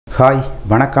Hi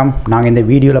வணக்கம். நாங்கள் இந்த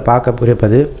வீடியோவில் பார்க்க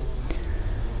இருப்பது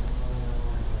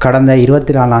கடந்த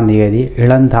 24ஆம் தேதி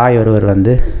இளந்தாய் ஒருவர்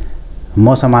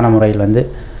மோசமான முறையில்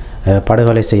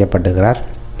படுகொலை செய்யப்பட்டிருக்கிறார்.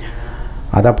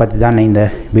 அதை பற்றி தான் இந்த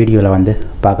வீடியோவில்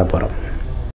பார்க்க போகிறோம்.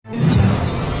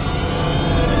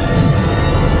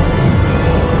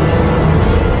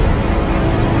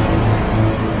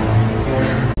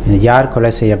 யார்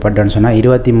கொலை செய்யப்பட்டன்னு சொன்னால்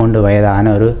 23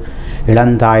 வயதான ஒரு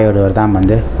இளந்தாய் ஒருவர் தான்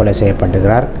கொலை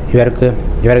செய்யப்பட்டிருக்கிறார்.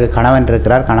 இவருக்கு கணவன்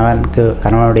இருக்கிறார்.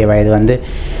 கணவனுடைய வயது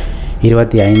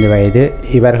 25 வயது.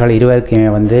 இவர்கள் இருவருக்குமே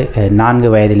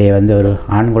 4 வயதிலே ஒரு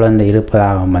ஆண் குழந்தை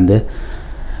இருப்பதாகவும்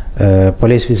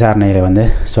போலீஸ் விசாரணையில்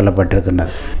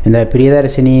சொல்லப்பட்டிருக்கின்றது. இந்த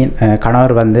பிரியதர்ஷினி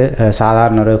கணவர்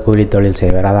சாதாரண ஒரு கூலி தொழில்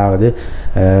செய்வார். அதாவது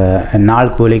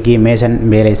நாள் கூலிக்கு மேசன்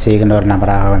வேலை செய்கின்ற ஒரு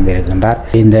நபராக இருக்கின்றார்.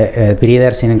 இந்த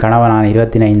பிரியதர்ஷினி கணவனான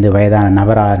 25 வயதான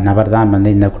நபர் தான்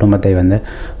இந்த குடும்பத்தை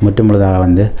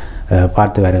முற்றுமுழுதாக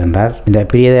பார்த்து வருகின்றார். இந்த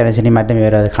பிரியதர்ஷினி மற்றும்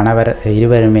இவரது கணவர்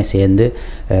இருவருமே சேர்ந்து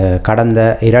கடந்த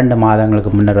 2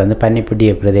 மாதங்களுக்கு முன்னர்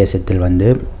பன்னிப்பட்டிய பிரதேசத்தில்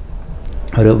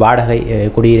ஒரு வாடகை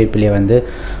குடியிருப்பிலே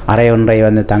அறை ஒன்றை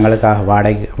தங்களுக்காக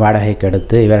வாடகைக்கு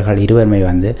எடுத்து இவர்கள் இருவருமே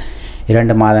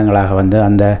 2 மாதங்களாக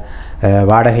அந்த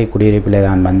வாடகை குடியிருப்பிலே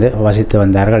தான் வசித்து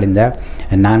வந்தார்கள். இந்த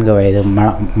 4 வயது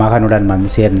மகனுடன்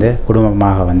சேர்ந்து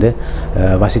குடும்பமாக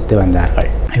வசித்து வந்தார்கள்.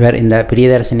 இந்த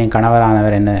பிரியதர்ஷினி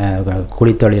கணவரானவர்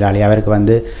கூலி தொழிலாளி.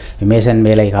 அவருக்கு மேசன்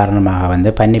வேலை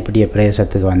காரணமாக பன்னிப்பட்டிய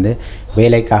பிரதேசத்துக்கு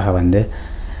வேலைக்காக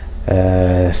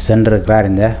சென்றிருக்கிறார்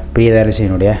இந்த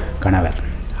பிரியதர்ஷினுடைய கணவர்.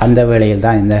 அந்த வேளையில்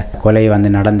தான் இந்த கொலை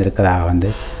நடந்திருக்கிறதாக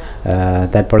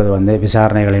தற்பொழுது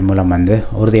விசாரணைகளின் மூலம்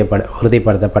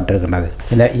உறுதிப்படுத்தப்பட்டிருக்கிறது.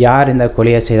 யார் இந்த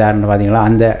கொலையை செய்தார்னு பார்த்தீங்களா,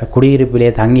 அந்த குடியிருப்பிலே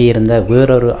தங்கியிருந்த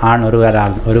வேறொரு ஆண்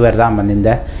ஒருவர் தான்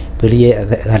இந்த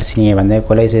பிரியதர்ஷினியை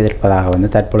கொலை செய்திருப்பதாக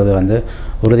தற்பொழுது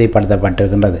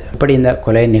உறுதிப்படுத்தப்பட்டிருக்கின்றது. இப்படி இந்த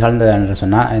கொலை நிகழ்ந்தது என்று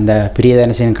சொன்னால், இந்த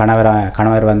பிரியதர்ஷினின்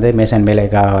கணவர் மேசன்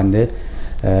வேலைக்காக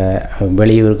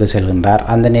வெளியூருக்கு செல்கின்றார்.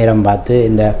 அந்த நேரம் பார்த்து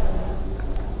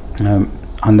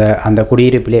அந்த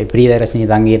குடியிருப்பிலே பிரியதர்ஷினி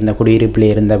தங்கியிருந்த குடியிருப்பிலே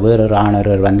இருந்த வேறொரு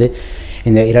ஆணவர்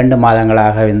இந்த 2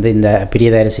 மாதங்களாக இந்த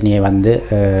பிரியதர்ஷினியை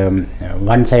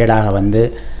ஒன் சைடாக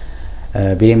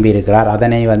விரும்பியிருக்கிறார்.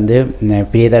 அதனை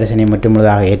பிரியதர்ஷினி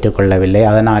முற்றுமுழுதாக ஏற்றுக்கொள்ளவில்லை.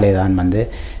 அதனாலே தான்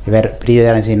இவர்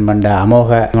பிரியதர்ஷின்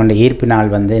அமோக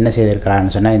ஈர்ப்பினால் என்ன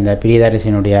செய்திருக்கிறார்னு சொன்னால், இந்த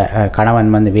பிரியதர்ஷினுடைய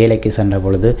கணவன் வேலைக்கு சென்ற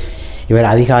பொழுது இவர்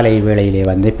அதிகாலை வேளையிலே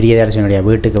பிரியதர்ஷினுடைய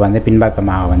வீட்டுக்கு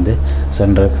பின்பக்கமாக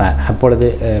சென்றிருக்கிறார். அப்பொழுது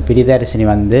பிரியதர்ஷினி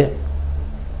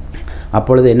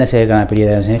அப்பொழுது என்ன செய்கிறார்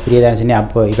பிரியதர்ஷினி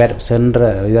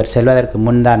இவர் செல்வதற்கு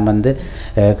முன் தான்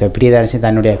பிரியதர்ஷினி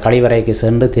தன்னுடைய கழிவறைக்கு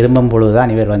சென்று திரும்பும் பொழுது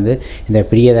தான் இவர் இந்த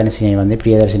பிரியதர்ஷினியை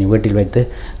பிரியதர்ஷினி வீட்டில் வைத்து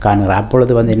காணுகிறார்.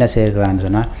 அப்பொழுது என்ன செய்கிறான்னு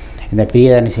சொன்னால், இந்த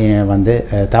பிரியதர்ஷினியை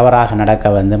தவறாக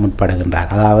நடக்க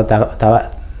முற்படுகின்றார். அதாவது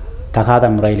தகாத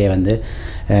முறையிலே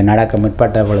நடக்க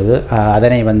முற்பட்ட பொழுது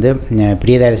அதனை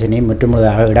பிரியதர்ஷினி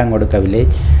முற்றுமுழுதாக இடம் கொடுக்கவில்லை.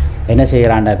 என்ன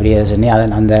செய்கிறாண்ட பிரியதர்ஷினி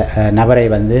அந்த நபரை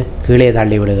கீழே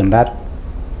தள்ளி விடுகின்றார்.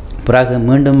 பிறகு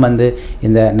மீண்டும்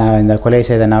இந்த கொலை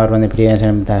செய்த நபர்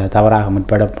பிரியதர்ஷினி தவறாக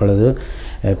முற்பட பொழுது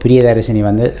பிரியதர்ஷினி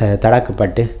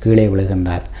தடக்கப்பட்டு கீழே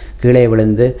விழுகின்றார். கீழே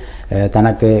விழுந்து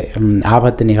தனக்கு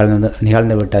ஆபத்து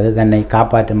நிகழ்ந்து விட்டது, தன்னை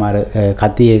காப்பாற்றுமாறு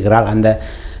கத்தியிருக்கிறார். அந்த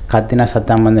கத்தின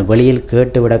சத்தம் வெளியில்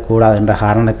கேட்டுவிடக்கூடாது என்ற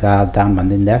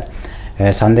காரணத்துக்காகத்தான் இந்த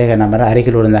சந்தேக நபர்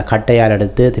அருகில் இருந்த கட்டையால்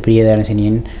எடுத்து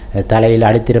பிரியதர்ஷினியின் தலையில்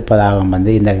அடித்திருப்பதாகவும்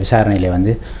இந்த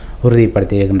விசாரணையில்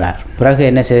உறுதிப்படுத்தியிருக்கின்றார். பிறகு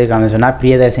என்ன செய்திருக்காங்கன்னு சொன்னால்,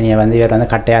 பிரியதர்ஷினியை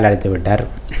இவர் கட்டையால் அடித்து விட்டார்.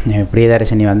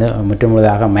 பிரியதர்ஷினி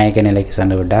முற்றுமுழுதாக மயக்க நிலைக்கு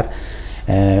சென்று விட்டார்.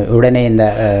 உடனே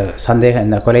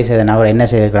இந்த கொலை செய்த நபர் என்ன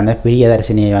செய்திருக்கிறாங்க,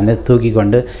 பிரியதர்ஷினியை தூக்கி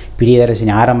கொண்டு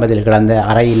பிரியதர்ஷினி ஆரம்பத்தில் கிடந்த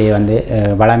அறையிலே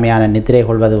வளமையான நித்திரை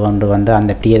கொள்வது ஒன்று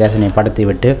அந்த பிரியதர்ஷினியை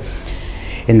படுத்திவிட்டு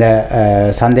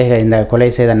இந்த கொலை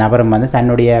செய்த நபரும்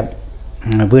தன்னுடைய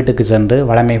வீட்டுக்கு சென்று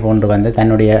வளமை போன்று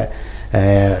தன்னுடைய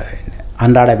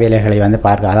அன்றாட வேலைகளை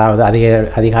பார்க்க, அதாவது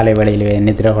அதிகாலை வேளையில்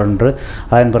நித்திரை கொண்டு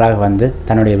அதன் பிறகு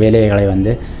தன்னுடைய வேலைகளை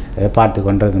பார்த்து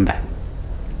கொண்டிருக்கின்றார்.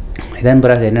 இதன்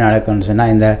பிறகு என்ன நடக்கும்னு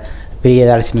சொன்னால், இந்த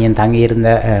பிரியதர்ஷினியின் தங்கியிருந்த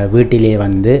வீட்டிலே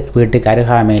வீட்டுக்கு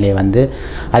அருகாமையிலே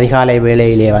அதிகாலை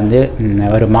வேளையிலே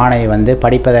ஒரு மாணவி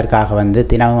படிப்பதற்காக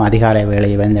தினமும் அதிகாலை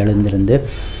வேளையில் எழுந்திருந்து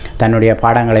தன்னுடைய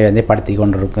பாடங்களை படுத்தி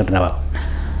கொண்டிருக்கின்றவர்.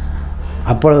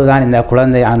 அப்பொழுதுதான் இந்த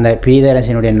குழந்தை, அந்த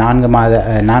பிரியதர்ஷினுடைய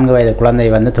 4 வயது குழந்தை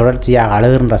தொடர்ச்சியாக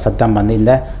அழுகின்ற சத்தம்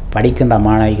இந்த படிக்கின்ற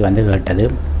மாணவிக்கு கேட்டது.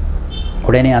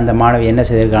 உடனே அந்த மாணவி என்ன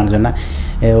செய்திருக்கான்னு சொன்னால்,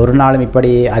 ஒரு நாளும்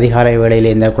இப்படி அதிகாலை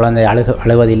வேளையில் இந்த குழந்தை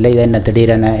அழுவதில்லை, இது என்ன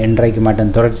திடீரென இன்றைக்கு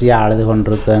மட்டும் தொடர்ச்சியாக அழுது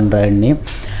கொண்டிருக்கு என்ற எண்ணி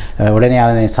உடனே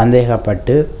அதனை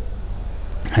சந்தேகப்பட்டு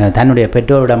தன்னுடைய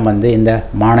பெற்றோரிடம் இந்த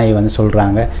மாணவி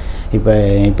சொல்கிறாங்க, இப்போ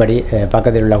இப்படி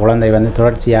பக்கத்தில் உள்ள குழந்தை வந்து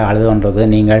தொடர்ச்சியாக அழுது கொண்டிருக்குது,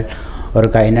 நீங்கள் ஒரு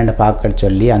என்னென்னு பார்க்க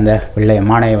சொல்லி அந்த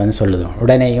மாணவி வந்து சொல்லுது.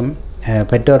 உடனேயும்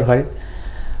பெற்றோர்கள்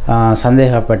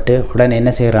சந்தேகப்பட்டு உடனே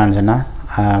என்ன செய்கிறான்னு சொன்னால்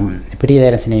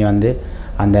பிரியதர்ஷினி வந்து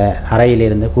அந்த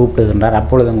அறையிலிருந்து கூப்பிடுகின்றார்.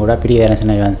 அப்பொழுதும் கூட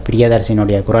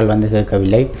பிரியதர்ஷினியுடைய குரல் வந்து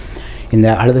கேட்கவில்லை, இந்த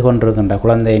அழுது கொண்டிருக்கின்ற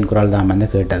குழந்தையின் குரல் தான் வந்து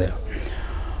கேட்டது.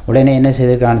 உடனே என்ன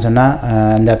செய்திருக்கான்னு சொன்னால்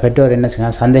அந்த பெற்றோர் என்ன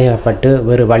செய்யணும், சந்தேகப்பட்டு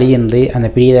வேறு வழியின்றி அந்த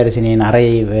பிரியதர்ஷினியின்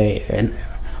அறையை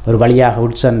ஒரு வழியாக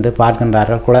உட்சென்று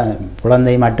பார்க்கின்றார்கள்.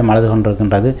 குழந்தை மட்டும் அழுது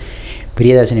கொண்டிருக்கின்றது,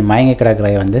 பிரியதர்ஷினி மயங்கி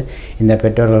கிடக்கிறதை வந்து இந்த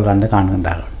பெற்றோர்கள் வந்து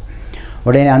காண்கின்றார்கள்.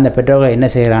 உடனே அந்த பெற்றோர்கள் என்ன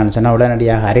செய்கிறான்னு சொன்னால்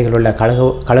உடனடியாக அருகில் உள்ள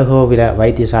கழுகோவில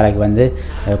வைத்தியசாலைக்கு வந்து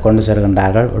கொண்டு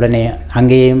செல்கின்றார்கள். உடனே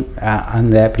அங்கேயும்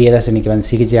அந்த பிரியதர்ஷினிக்கு வந்து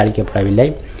சிகிச்சை அளிக்கப்படவில்லை.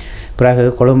 பிறகு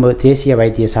கொழும்பு தேசிய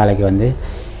வைத்தியசாலைக்கு வந்து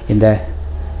இந்த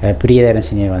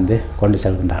பிரியதர்ஷினியை வந்து கொண்டு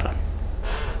செல்கின்றார்கள்.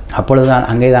 அப்பொழுதுதான்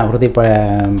அங்கே தான்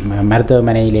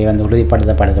மருத்துவமனையிலே வந்து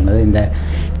உறுதிப்படுத்தப்படுகின்றது, இந்த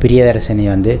பிரியதர்ஷினி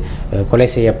வந்து கொலை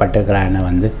செய்யப்பட்டிருக்கிறார் என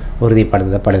வந்து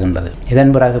உறுதிப்படுத்தப்படுகின்றது.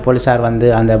 இதன் பிறகு போலீஸார் வந்து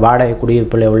அந்த வாடகை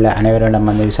குடியிருப்பில் உள்ள அனைவரிடம்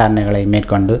வந்து விசாரணைகளை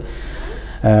மேற்கொண்டு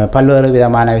பல்வேறு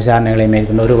விதமான விசாரணைகளை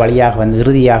மேற்கொண்டு ஒரு வழியாக வந்து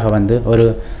இறுதியாக வந்து ஒரு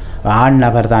ஆண்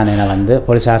நபர் தான் என வந்து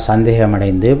போலீஸார்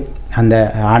சந்தேகமடைந்து அந்த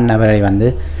ஆண் நபரை வந்து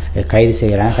கைது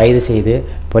செய்து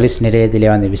போலீஸ் நிலையத்திலே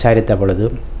வந்து விசாரித்த பொழுது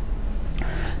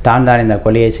தான் இந்த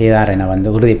கொலையை செய்தார் என வந்து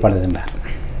உறுதிப்படுத்துகின்றார்.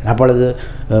 அப்பொழுது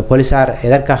போலீஸார்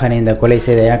எதற்காக நீ இந்த கொலை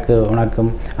செய்த,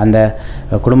 உனக்கும் அந்த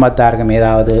குடும்பத்தாருக்கும்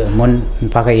ஏதாவது முன்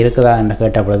பகை இருக்குதா என்று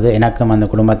கேட்ட பொழுது எனக்கும் அந்த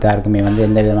குடும்பத்தாருக்குமே வந்து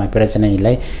எந்த விதமான பிரச்சனையும்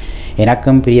இல்லை,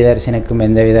 எனக்கும் பிரியதர்ஷனுக்கும்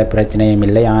எந்தவித பிரச்சனையும்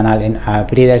இல்லை, ஆனால்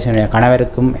பிரியதர்ஷனுடைய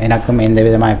கணவருக்கும் எனக்கும் எந்த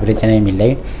விதமான பிரச்சனையும் இல்லை,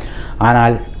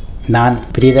 ஆனால் நான்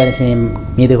பிரியதர்ஷினி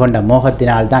மீது கொண்ட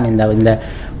மோகத்தினால் தான் இந்த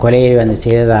கொலையை வந்து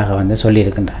செய்ததாக வந்து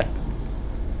சொல்லியிருக்கின்றார்.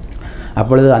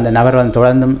 அப்பொழுது அந்த நபர் வந்து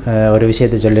தொடர்ந்தும் ஒரு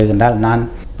விஷயத்தை சொல்லியிருக்கின்றால்,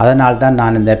 அதனால்தான்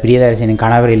நான் இந்த பிரியதர்ஷினின்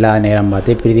கணவர் இல்லாத நேரம்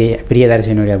பார்த்து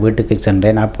பிரியதர்ஷினியுடைய வீட்டுக்கு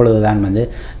சென்றேன். அப்பொழுது தான் வந்து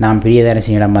நான்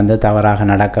பிரியதர்ஷினியிடம் வந்து தவறாக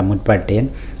நடக்க முற்பட்டேன்,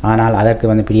 ஆனால் அதற்கு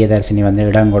வந்து பிரியதர்ஷினி வந்து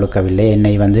இடம் கொடுக்கவில்லை.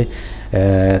 என்னை வந்து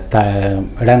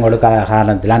இடம் கொடுக்காத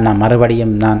காரணத்தினால் நான்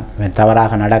மறுபடியும்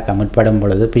தவறாக நடக்க முற்படும்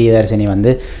பொழுது பிரியதர்ஷினி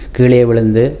வந்து கீழே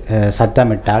விழுந்து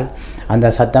சத்தமிட்டால் அந்த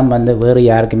சத்தம் வந்து வேறு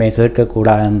யாருக்குமே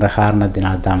கேட்கக்கூடாது என்ற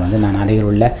காரணத்தினால் தான் வந்து நான் அருகில்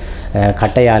உள்ள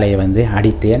கட்டையாலையை வந்து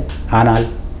அடித்தேன். ஆனால்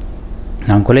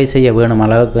நான் கொலை செய்ய வேணும்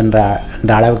அளவுக்கு என்ற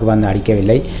அளவுக்கு வந்து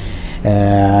அடிக்கவில்லை.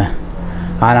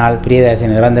 ஆனால்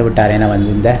பிரியதர்ஷினி இறந்து விட்டார் என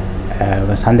வந்து இந்த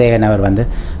சந்தேக நபர் வந்து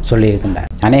சொல்லியிருக்கின்றார்.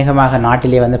 அநேகமாக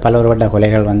நாட்டிலே வந்து பல்வேறுபட்ட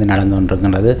கொலைகள் வந்து நடந்து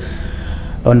கொண்டிருக்கின்றது.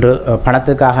 ஒன்று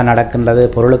பணத்துக்காக நடக்கின்றது,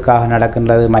 பொருளுக்காக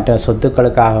நடக்கின்றது, மற்ற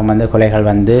சொத்துக்களுக்காக வந்து கொலைகள்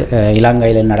வந்து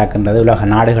இலங்கையில் நடக்கின்றது, உலக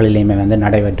நாடுகளிலேயுமே வந்து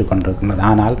நடைபெற்று கொண்டிருக்கின்றது.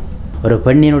 ஆனால் ஒரு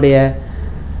பெண்ணினுடைய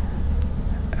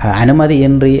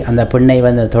அனுமதியின்றி அந்த பெண்ணை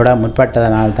வந்து தொட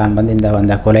முற்பட்டதனால் தான் வந்து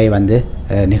இந்த கொலை வந்து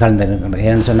நிகழ்ந்திருக்கின்றது.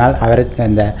 ஏன்னு சொன்னால் அவருக்கு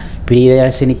அந்த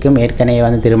பிரியதர்ஷினிக்கும் ஏற்கனவே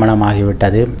வந்து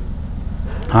திருமணமாகிவிட்டது,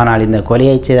 ஆனால் இந்த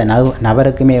கொலையை செய்த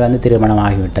நபருக்குமே வந்து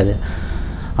திருமணமாகிவிட்டது.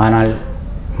 ஆனால்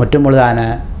முற்றுமுழுதான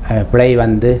பிழை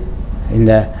வந்து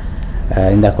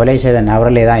இந்த கொலை செய்த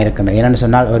நபரிலே தான் இருக்கின்றது. ஏன்னு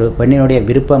சொன்னால் ஒரு பெண்ணினுடைய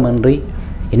விருப்பமின்றி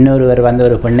இன்னொருவர் வந்து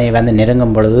ஒரு பெண்ணை வந்து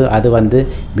நெருங்கும் பொழுது அது வந்து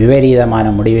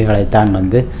விபரீதமான முடிவுகளைத்தான்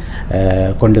வந்து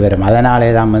கொண்டு வரும். அதனாலே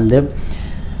தான் வந்து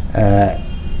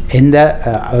எந்த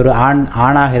ஒரு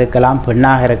ஆணாக இருக்கலாம்,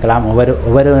 பெண்ணாக இருக்கலாம்,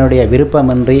 ஒவ்வொருவருடைய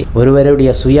விருப்பமின்றி,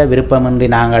 ஒருவருடைய சுய விருப்பமின்றி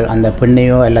நாங்கள் அந்த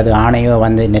பெண்ணையோ அல்லது ஆணையோ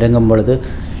வந்து நெருங்கும் பொழுது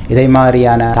இதை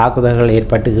மாதிரியான தாக்குதல்கள்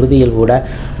ஏற்பட்டு இறுதியில் கூட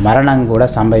மரணம் கூட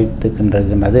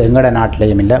சம்பவித்துக்கின்றது. எங்களோட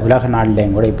நாட்டிலையும் இல்லை, உலக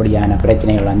நாட்டிலையும் கூட இப்படியான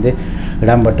பிரச்சனைகள் வந்து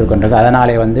இடம்பெற்று கொண்டிருக்கு.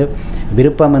 அதனாலே வந்து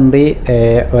விருப்பமின்றி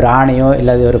ஒரு ஆணையோ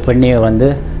அல்லது ஒரு பெண்ணையோ வந்து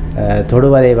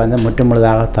தொடுவதை வந்து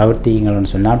முற்றுமுழுதாக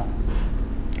தவிர்த்தீங்கள்னு சொன்னால்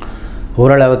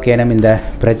ஓரளவுக்கேனும் இந்த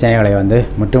பிரச்சனைகளை வந்து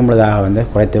முற்றுமுழுதாக வந்து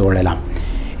குறைத்து கொள்ளலாம்.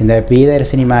 இந்த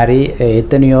பிரியதர்ஷினி மாதிரி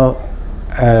எத்தனையோ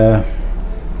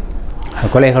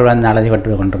கொலைகள் வந்து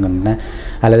நடைபெற்று கொண்டிருக்கின்றன,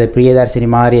 அல்லது பிரியதர்ஷினி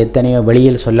மாதிரி எத்தனையோ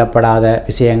வெளியில் சொல்லப்படாத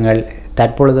விஷயங்கள்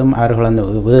தற்பொழுதும் அவர்கள் வந்து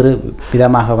வேறு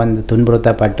விதமாக வந்து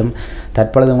துன்புறுத்தப்பட்டும்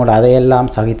தற்பொழுதும் கூட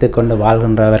அதையெல்லாம் சகித்து கொண்டு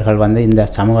வாழ்கின்றவர்கள் வந்து இந்த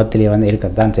சமூகத்திலே வந்து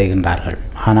இருக்கத்தான் செய்கின்றார்கள்.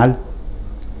 ஆனால்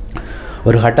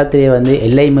ஒரு கட்டத்திலே வந்து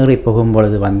எல்லை மீறி போகும்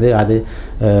பொழுது வந்து அது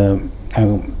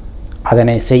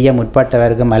அதனை செய்ய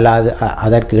முற்பட்டவர்க்கும் அல்லாது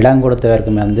அதற்கு இடம்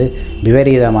கொடுத்தவர்க்கும் வந்து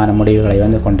விபரீதமான முடிவுகளை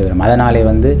வந்து கொண்டு வரும். அதனாலே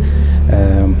வந்து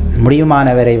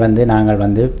முடியுமானவரை வந்து நாங்கள்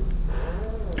வந்து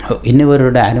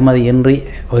இன்னொருவருடைய அனுமதியின்றி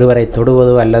ஒருவரை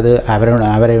தொடுவதோ அல்லது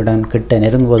அவருடன் கிட்ட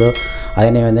நெருங்குவதோ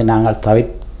அதனை வந்து நாங்கள்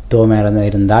தவிர்த்தோமே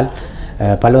இருந்தால்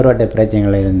பல்வேறுபட்ட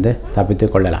பிரச்சனைகளிலிருந்து தப்பித்து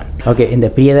கொள்ளலாம். ஓகே, இந்த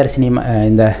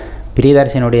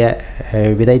பிரியதர்ஷினுடைய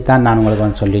விதைத்தான் நான் உங்களுக்கு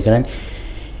வந்து சொல்லியிருக்கிறேன்.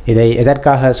 இதை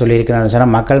எதற்காக சொல்லியிருக்கிறேன்னு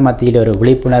சொன்னால் மக்கள் மத்தியில் ஒரு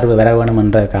விழிப்புணர்வு வர வேணும்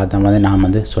என்றதுக்காக தான் வந்து நாம்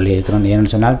வந்து சொல்லியிருக்கிறோம்.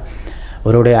 ஏன்னு சொன்னால்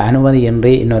ஒருடைய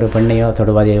அனுமதியின்றி இன்னொரு பெண்ணையோ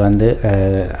தொடுவதை வந்து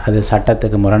அது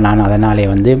சட்டத்துக்கு முரணான. அதனாலே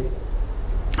வந்து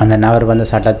அந்த நபர் வந்து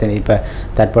சட்டத்தில் இப்போ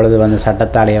தற்பொழுது வந்து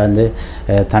சட்டத்தாலே வந்து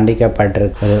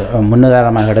தண்டிக்கப்பட்டிருக்கு.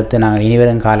 முன்னுதாரணமாக எடுத்து நாங்கள்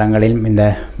இனிவரும் காலங்களில் இந்த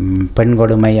பெண்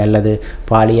கொடுமை அல்லது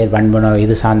பாலியல் வன்புணர்வு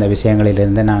இது சார்ந்த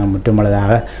விஷயங்களிலிருந்து நாங்கள்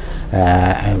முற்றுமுழுதாக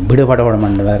விடுபடணும்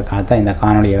என்பதற்காகத்தான் இந்த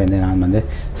காணொலியை வந்து நான் வந்து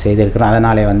செய்திருக்கிறோம்.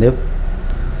 அதனாலே வந்து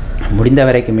முடிந்த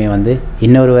வரைக்குமே வந்து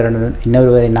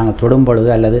இன்னொருவரை நாங்கள் தொடும் பொழுது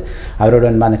அல்லது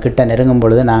அவருடன் அந்த கிட்ட நெருங்கும்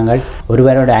பொழுது நாங்கள்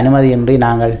ஒருவருடைய அனுமதியின்றி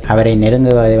நாங்கள் அவரை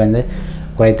நெருங்குவதை வந்து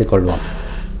குறைத்து கொள்வோம்.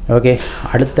 ஓகே,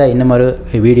 அடுத்த இன்னும் ஒரு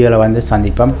வீடியோவில் வந்து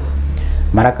சந்திப்போம்.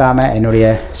 மறக்காமல் என்னுடைய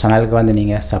சேனலுக்கு வந்து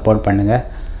நீங்கள் சப்போர்ட் பண்ணுங்கள்.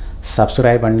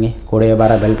 சப்ஸ்கிரைப் பண்ணி கூடவே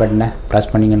வர பெல் பட்டனை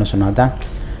ப்ரெஸ் பண்ணிங்கன்னு சொன்னால் தான்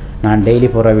நான் டெய்லி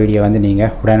போடுற வீடியோ வந்து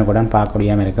நீங்கள் உடனுக்குடன்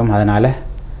பார்க்கக்கூடியாமல் இருக்கும். அதனால்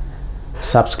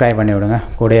சப்ஸ்கிரைப் பண்ணி விடுங்க,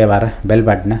 கூடவே வர பெல்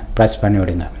பட்டனை ப்ரெஸ் பண்ணி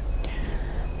விடுங்க.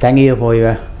 தேங்க்யூ ஃபார்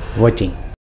யுவர் வாட்சிங்.